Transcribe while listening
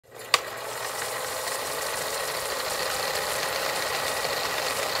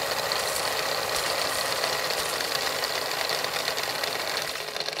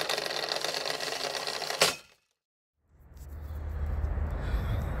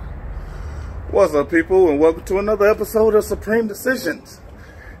What's up, people, and welcome to another episode of Supreme Decisions.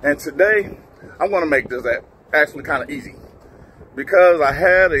 And today, I'm going to make this actually kind of easy, because I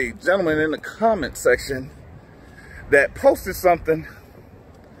had a gentleman in the comment section that posted something,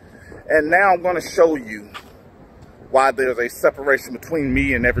 and now I'm going to show you why there's a separation between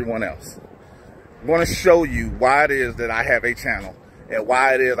me and everyone else. I'm going to show you why it is that I have a channel and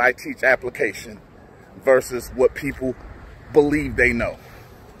why it is I teach application versus what people believe they know.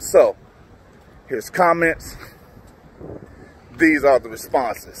 So, here's comments. These are the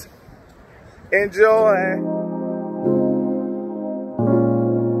responses. Enjoy.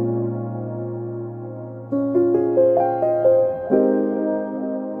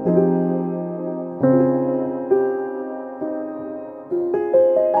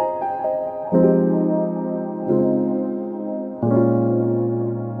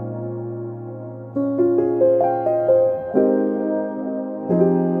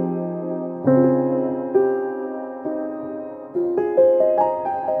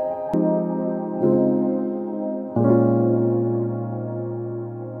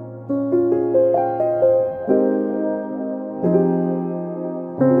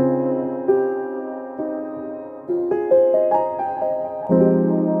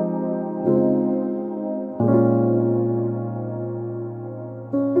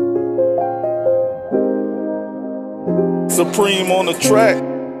 Supreme on the track.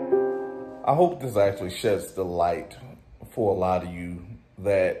 I hope this actually sheds the light for a lot of you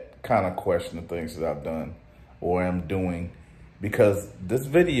that kind of question the things that I've done or am doing, because this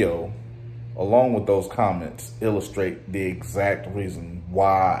video, along with those comments, illustrate the exact reason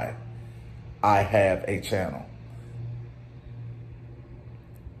why I have a channel.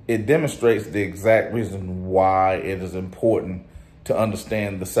 It demonstrates the exact reason why it is important to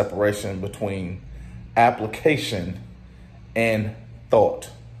understand the separation between application and thought,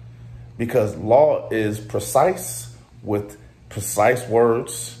 because law is precise with precise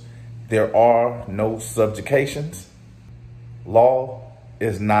words. There are no subjugations. Law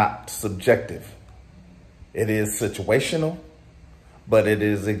is not subjective. It is situational, but it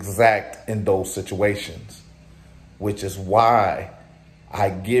is exact in those situations, which is why I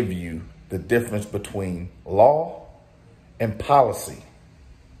give you the difference between law and policy.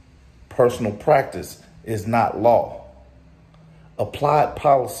 Personal practice is not law. Applied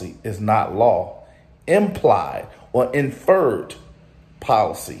policy is not law. Implied or inferred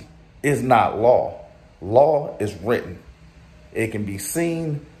policy is not law. Law is written. It can be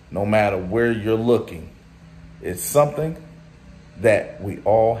seen no matter where you're looking. It's something that we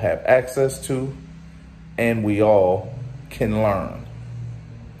all have access to and we all can learn.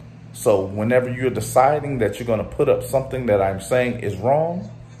 So whenever you're deciding that you're going to put up something that I'm saying is wrong,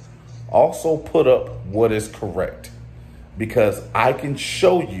 also put up what is correct. Because I can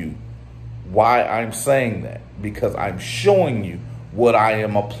show you why I'm saying that. Because I'm showing you what I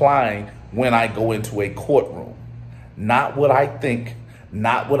am applying when I go into a courtroom. Not what I think,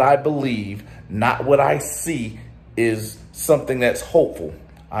 not what I believe, not what I see is something that's hopeful.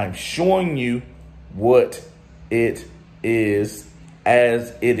 I'm showing you what it is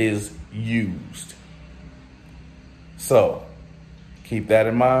as it is used. So, keep that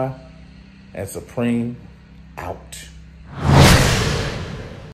in mind, and Supreme out.